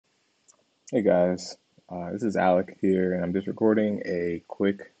Hey guys, this is Alec here, and I'm just recording a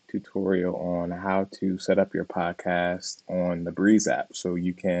quick tutorial on how to set up your podcast on the Breez app so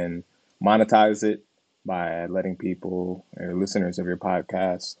you can monetize it by letting people or listeners of your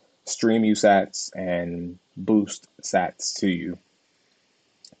podcast stream you sats and boost sats to you.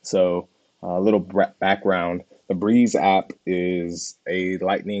 So, a little background: the Breez app is a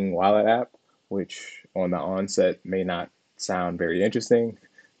Lightning wallet app, which on the onset may not sound very interesting,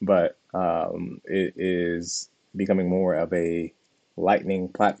 but it is becoming more of a Lightning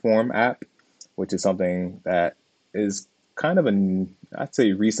platform app, which is something that is kind of I'd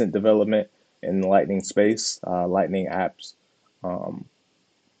say, recent development in the Lightning space. Lightning apps, um,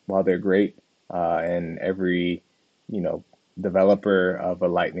 while they're great, and every you know developer of a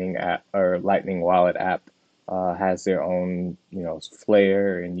Lightning app or Lightning wallet app has their own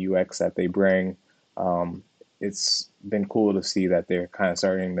flair and UX that they bring. Um, it's been cool to see that they're kind of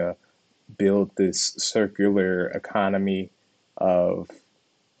starting to build this circular economy of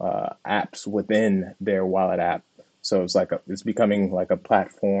apps within their wallet app. So it's becoming like a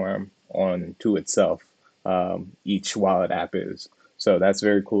platform on to itself. Each wallet app is. So that's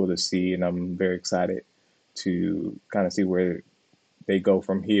very cool to see, and I'm very excited to kind of see where they go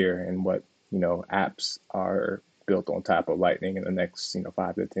from here and what apps are built on top of Lightning in the next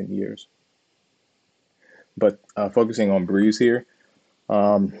 5 to 10 years. But focusing on Breeze here,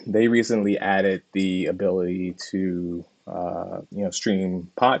 they recently added the ability to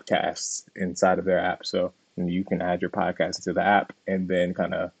stream podcasts inside of their app. So you can add your podcast into the app, and then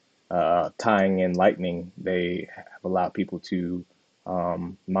kind of tying in Lightning, they have allowed people to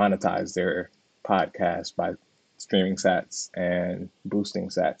monetize their podcast by streaming sats and boosting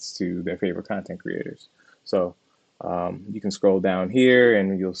sats to their favorite content creators. So you can scroll down here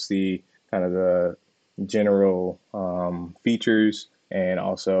and you'll see kind of the general features, and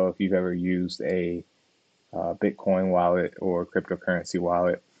also if you've ever used a Bitcoin wallet or cryptocurrency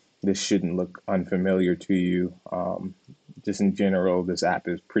wallet, this shouldn't look unfamiliar to you. Just in general, this app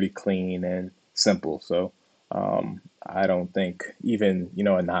is pretty clean and simple. So I don't think even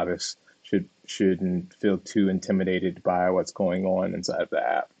a novice shouldn't feel too intimidated by what's going on inside of the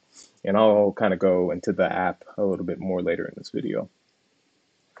app. And I'll kind of go into the app a little bit more later in this video.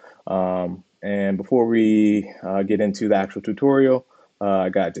 And before we get into the actual tutorial, I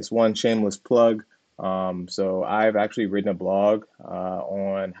got just one shameless plug. So I've actually written a blog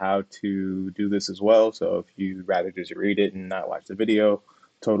on how to do this as well. So if you'd rather just read it and not watch the video,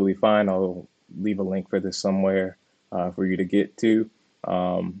 totally fine. I'll leave a link for this somewhere for you to get to.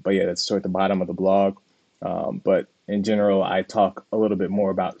 But yeah, that's toward the bottom of the blog. But in general, I talk a little bit more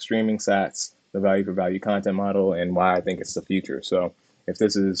about streaming sats, the value for value content model, and why I think it's the future. So if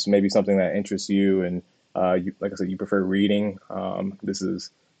this is maybe something that interests you, and like I said, you prefer reading, this is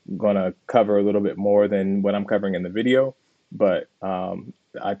going to cover a little bit more than what I'm covering in the video. But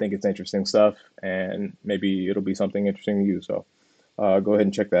I think it's interesting stuff, and maybe it'll be something interesting to you. So go ahead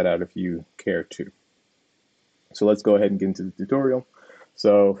and check that out if you care to. So let's go ahead and get into the tutorial.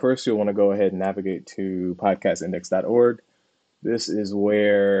 So first, you'll want to go ahead and navigate to podcastindex.org. This is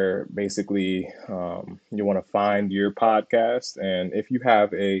where basically you want to find your podcast, and if you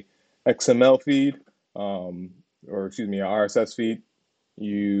have a XML feed, or excuse me, a RSS feed,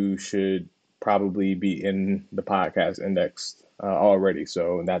 you should probably be in the podcast index already.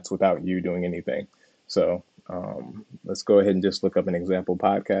 So that's without you doing anything. So let's go ahead and just look up an example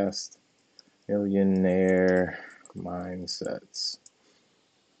podcast: Millionaire Mindsets.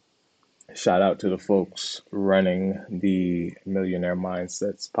 Shout out to the folks running the Millionaire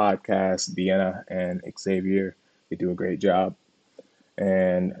Mindsets podcast, Deanna and Xavier. They do a great job.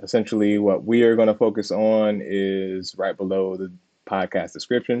 And essentially, what we are going to focus on is right below the podcast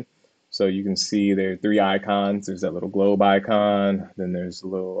description. So you can see there are three icons. There's that little globe icon. Then there's a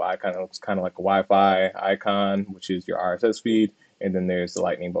little icon that looks kind of like a Wi-Fi icon, which is your RSS feed. And then there's the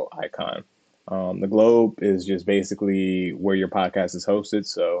lightning bolt icon. The globe is just basically where your podcast is hosted.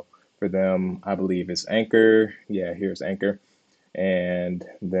 So for them, I believe it's Anchor. Yeah, here's Anchor. And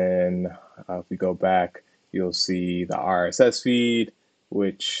then if we go back, you'll see the RSS feed,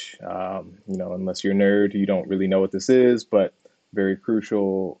 which, unless you're a nerd, you don't really know what this is, but very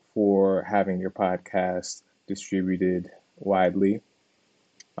crucial for having your podcast distributed widely.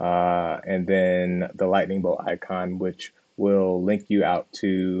 And then the lightning bolt icon, which will link you out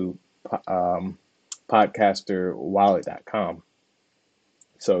to podcasterwallet.com.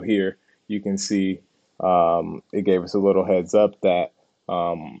 So here you can see it gave us a little heads up that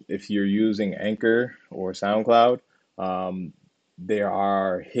if you're using Anchor or SoundCloud, there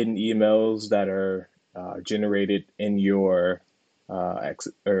are hidden emails that are generated in your or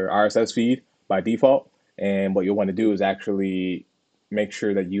RSS feed by default. And what you'll want to do is actually make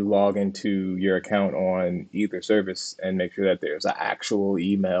sure that you log into your account on either service and make sure that there's an actual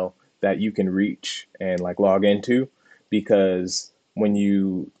email that you can reach and like log into, because when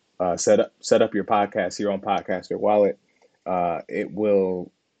you set up your podcast, your own podcaster wallet, it will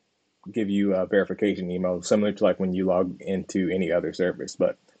give you a verification email similar to like when you log into any other service.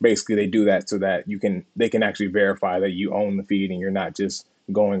 But basically they do that so that they can actually verify that you own the feed and you're not just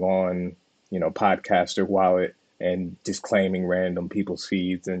going on, podcaster wallet and just claiming random people's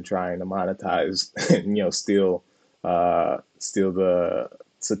feeds and trying to monetize and, steal the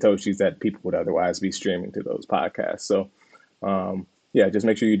satoshis that people would otherwise be streaming to those podcasts. So yeah, just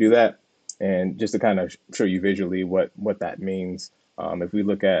make sure you do that. And just to kind of show you visually what that means, if we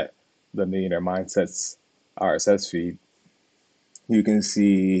look at the Millionaire Mindsets RSS feed, you can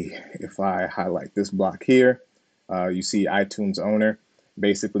see if I highlight this block here, you see iTunes owner.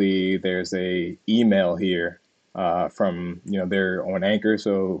 Basically, there's a email here from, they're on Anchor,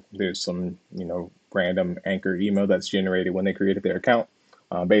 so there's some, random Anchor email that's generated when they created their account.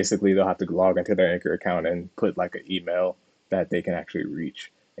 Basically, they'll have to log into their Anchor account and put like an email that they can actually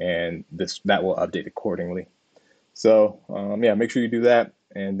reach, and that will update accordingly. So yeah, make sure you do that,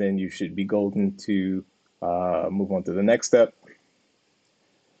 and then you should be golden to move on to the next step.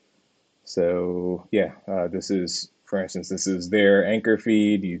 So yeah, this is, for instance, this is their Anchor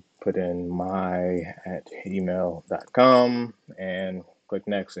feed. You put in my@email.com and click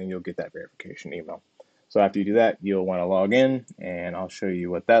next, and you'll get that verification email. So after you do that, you'll want to log in, and I'll show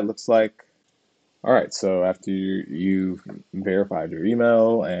you what that looks like. All right, so after you've verified your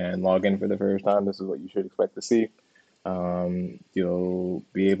email and log in for the first time, this is what you should expect to see. You'll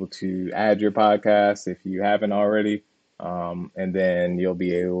be able to add your podcast if you haven't already, and then you'll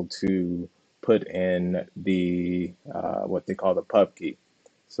be able to put in the what they call the pub key.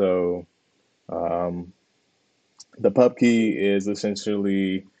 So um, the pub key is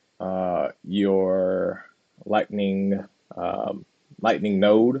essentially your Lightning Lightning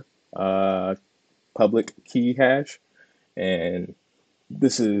node public key hash, and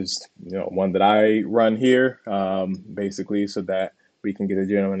this is one that I run here, basically so that we can get a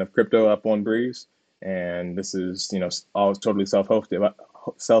gentleman of crypto up on Breez. And this is all totally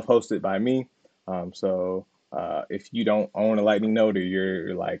self-hosted by me. So if you don't own a Lightning node, or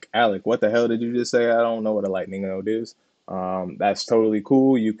you're like, Alec, what the hell did you just say? I don't know what a Lightning node is. That's totally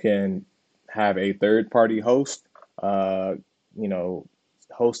cool. You can have a third-party host, you know,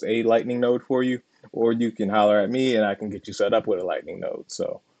 host a Lightning node for you, or you can holler at me and I can get you set up with a Lightning node.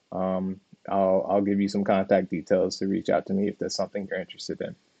 So I'll give you some contact details to reach out to me if that's something you're interested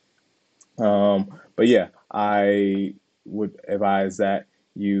in. But yeah, I would advise that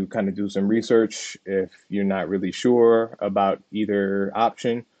you kind of do some research if you're not really sure about either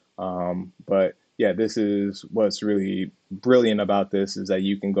option. But yeah, this is what's really brilliant about this, is that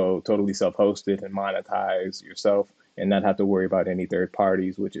you can go totally self-hosted and monetize yourself and not have to worry about any third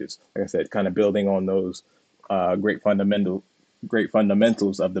parties, which is, like I said, kind of building on those great fundamentals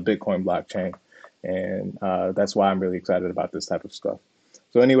of the Bitcoin blockchain. And that's why I'm really excited about this type of stuff.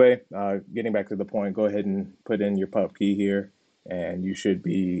 So anyway, getting back to the point, go ahead and put in your pub key here, and you should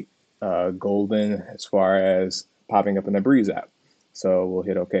be golden as far as popping up in the Breez app. So we'll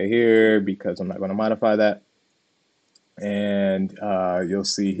hit OK here because I'm not going to modify that. And you'll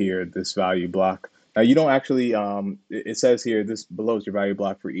see here this value block. Now you don't actually, it says here, this below is your value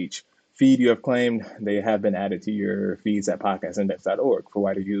block for each feed you have claimed. They have been added to your feeds at podcastindex.org for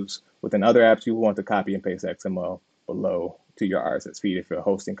wider use. Within other apps, you will want to copy and paste XML below to your RSS feed if your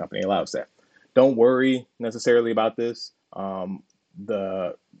hosting company allows that. Don't worry necessarily about this.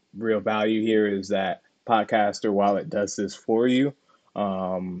 The real value here is that Podcaster Wallet does this for you.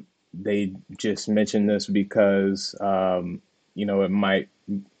 They just mentioned this because, it might,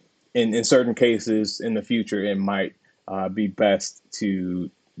 in certain cases in the future, it might be best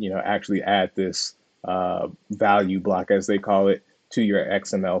to, actually add this value block, as they call it, to your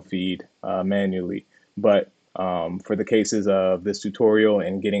XML feed manually. But for the cases of this tutorial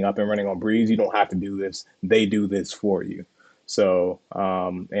and getting up and running on Breez, you don't have to do this. They do this for you. So,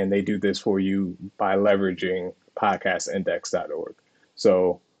 and they do this for you by leveraging podcastindex.org.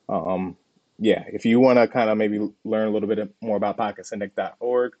 So, yeah, if you want to kind of maybe learn a little bit more about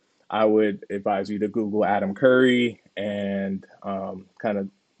podcastindex.org, I would advise you to Google Adam Curry and kind of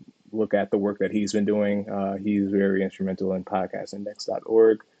look at the work that he's been doing. He's very instrumental in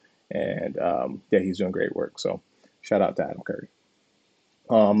podcastindex.org, and yeah, he's doing great work. So shout out to Adam Curry.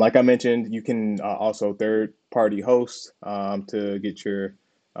 Like I mentioned, you can also third-party host to get your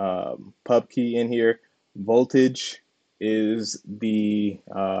pub key in here. Voltage is the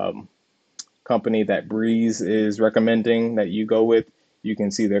company that Breez is recommending that you go with. You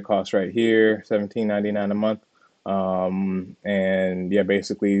can see their cost right here, $17.99 a month. And yeah,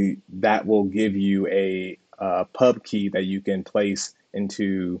 basically that will give you a pub key that you can place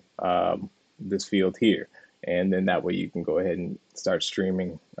into this field here. And then that way you can go ahead and start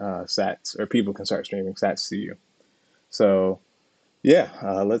streaming sats, or people can start streaming sats to you. So yeah,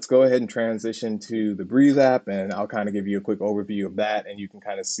 let's go ahead and transition to the Breez app, and I'll kind of give you a quick overview of that, and you can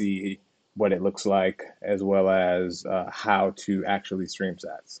kind of see what it looks like as well as how to actually stream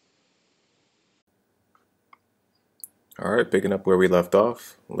sats. All right, picking up where we left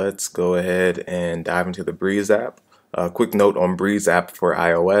off, let's go ahead and dive into the Breez app. A quick note on Breez app for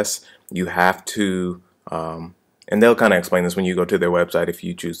iOS, you have to, and they'll kind of explain this when you go to their website if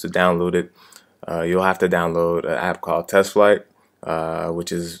you choose to download it. You'll have to download an app called TestFlight,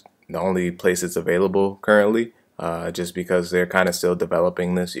 which is the only place it's available currently, just because they're kind of still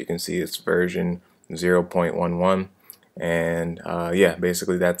developing this. You can see it's version 0.11, and yeah,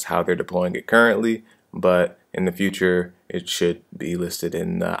 basically that's how they're deploying it currently, but in the future it should be listed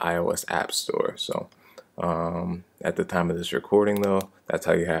in the iOS App Store. So at the time of this recording though, that's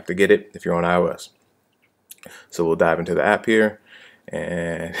how you have to get it if you're on iOS. So we'll dive into the app here,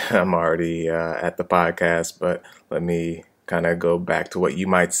 and I'm already at the podcast, but let me kind of go back to what you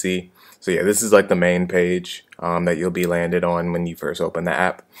might see. So yeah, this is like the main page that you'll be landed on when you first open the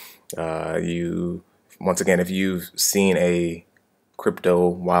app. Once again, if you've seen a crypto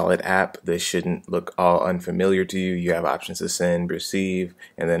wallet app, this shouldn't look all unfamiliar to you. You have options to send, receive,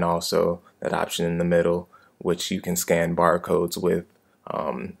 and then also that option in the middle, which you can scan barcodes with,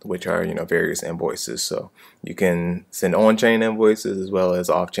 which are various invoices. So you can send on-chain invoices as well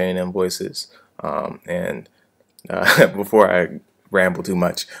as off-chain invoices. And before I ramble too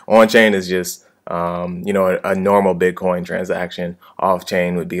much, on-chain is just a normal Bitcoin transaction.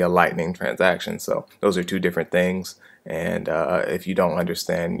 Off-chain would be a Lightning transaction. So those are two different things. And if you don't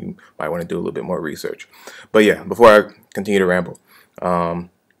understand, you might want to do a little bit more research. But yeah, before I continue to ramble,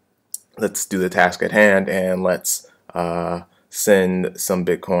 let's do the task at hand, and let's send some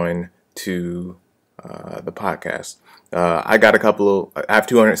Bitcoin to the podcast. I have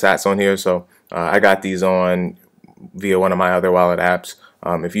 200 sats on here, so I got these on via one of my other wallet apps.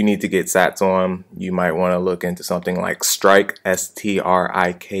 If you need to get sats on, you might want to look into something like Strike,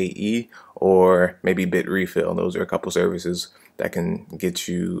 Strike, or maybe BitRefill. Those are a couple services that can get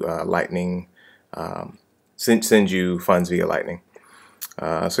you Lightning, send you funds via Lightning.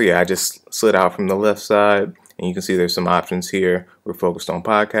 So yeah, I just slid out from the left side, and you can see there's some options here. We're focused on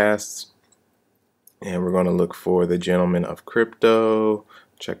podcasts, and we're going to look for the Gentleman of Crypto.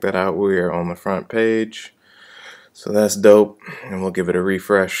 Check that out. We're on the front page. So that's dope, and we'll give it a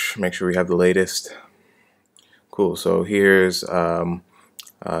refresh, make sure we have the latest. Cool, so here's the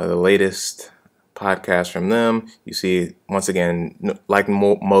latest podcast from them. You see, once again, like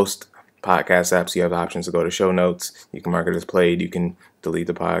most podcast apps, you have options to go to show notes. You can mark it as played, you can delete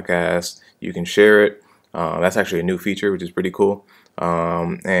the podcast, you can share it. That's actually a new feature, which is pretty cool.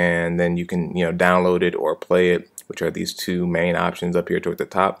 And then you can download it or play it, which are these two main options up here toward the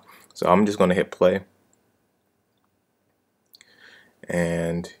top. So I'm just going to hit play,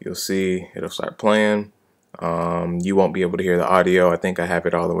 and you'll see it'll start playing. You won't be able to hear the audio. I think I have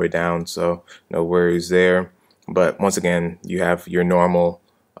it all the way down, so no worries there. But once again, you have your normal,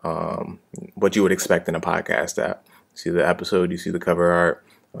 what you would expect in a podcast app. You see the episode, you see the cover art,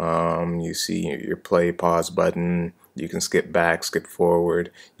 you see your play, pause button. You can skip back, skip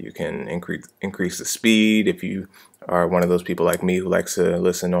forward. You can increase the speed if you are one of those people like me who likes to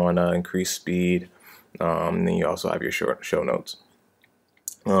listen on increased speed. Then you also have your show notes.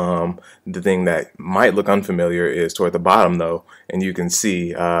 The thing that might look unfamiliar is toward the bottom though, and you can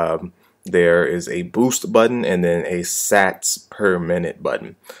see there is a boost button and then a sats per minute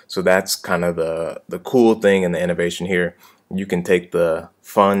button. So that's kind of the cool thing and the innovation here. You can take the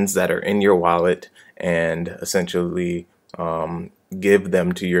funds that are in your wallet and essentially give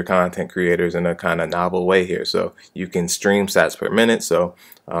them to your content creators in a kind of novel way here. So you can stream sats per minute. So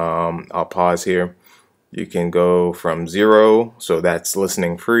I'll pause here. You can go from 0, so that's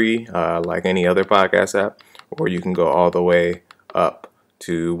listening free, like any other podcast app, or you can go all the way up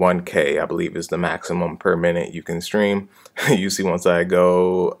to 1K, I believe is the maximum per minute you can stream. You see, once I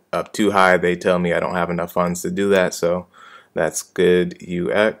go up too high, they tell me I don't have enough funds to do that, so that's good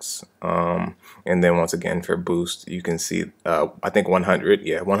UX. And then once again for boost, you can see, I think 100,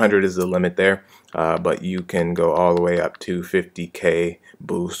 yeah, 100 is the limit there, but you can go all the way up to 50K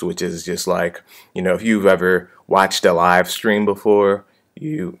boost, which is just like, if you've ever watched a live stream before,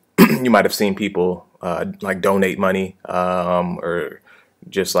 you you might have seen people like donate money or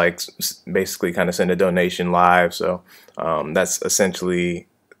just like basically kind of send a donation live. So that's essentially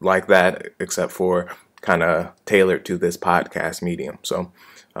like that, except for kind of tailored to this podcast medium. So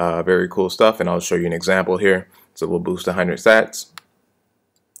very cool stuff. And I'll show you an example here. So we'll boost 100 sats.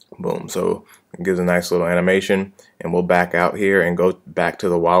 Boom. So it gives a nice little animation, and we'll back out here and go back to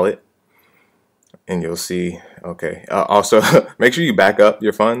the wallet. And you'll see, okay, also make sure you back up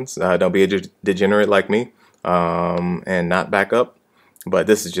your funds. Don't be a degenerate like me and not back up. But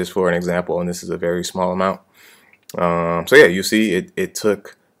this is just for an example, and this is a very small amount. So yeah, you see it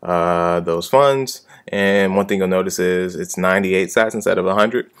took those funds. And one thing you'll notice is it's 98 sats instead of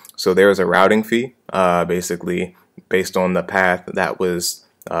 100. So there's a routing fee, basically based on the path that was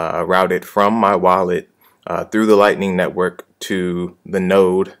routed from my wallet through the Lightning Network to the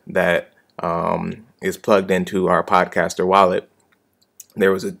node that is plugged into our podcaster wallet.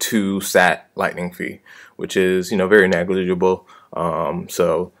 There was a 2 sat Lightning fee, which is, very negligible.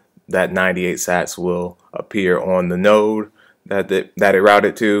 So that 98 sats will appear on the node that it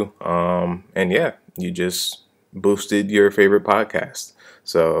routed to. And yeah, you just boosted your favorite podcast.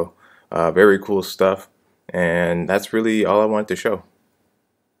 So very cool stuff. And that's really all I wanted to show.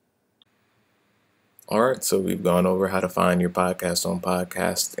 All right, so we've gone over how to find your podcast on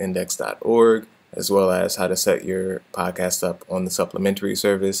podcastindex.org, as well as how to set your podcast up on the supplementary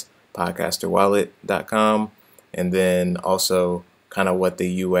service, podcasterwallet.com, and then also kind of what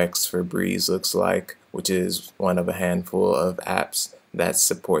the UX for Breez looks like, which is one of a handful of apps that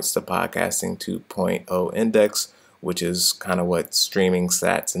supports the podcasting 2.0 index, which is kind of what streaming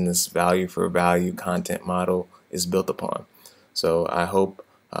stats and this value for value content model is built upon. So I hope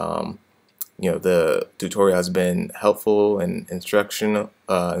the tutorial has been helpful and instructional.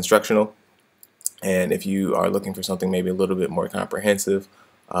 And if you are looking for something maybe a little bit more comprehensive,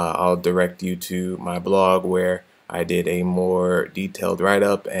 I'll direct you to my blog where I did a more detailed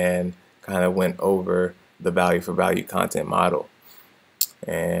write-up and kind of went over the value for value content model.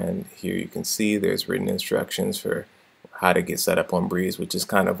 And here you can see there's written instructions for how to get set up on Breez, which is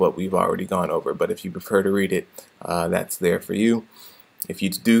kind of what we've already gone over. But if you prefer to read it, that's there for you. If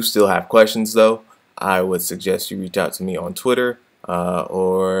you do still have questions, though, I would suggest you reach out to me on Twitter,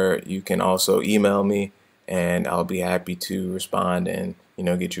 or you can also email me, and I'll be happy to respond and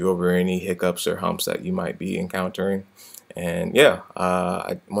get you over any hiccups or humps that you might be encountering. And yeah,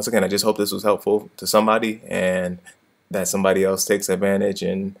 once again, I just hope this was helpful to somebody, and that somebody else takes advantage.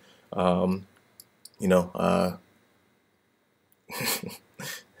 And I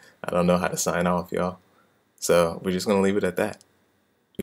don't know how to sign off, y'all. So we're just gonna leave it at that.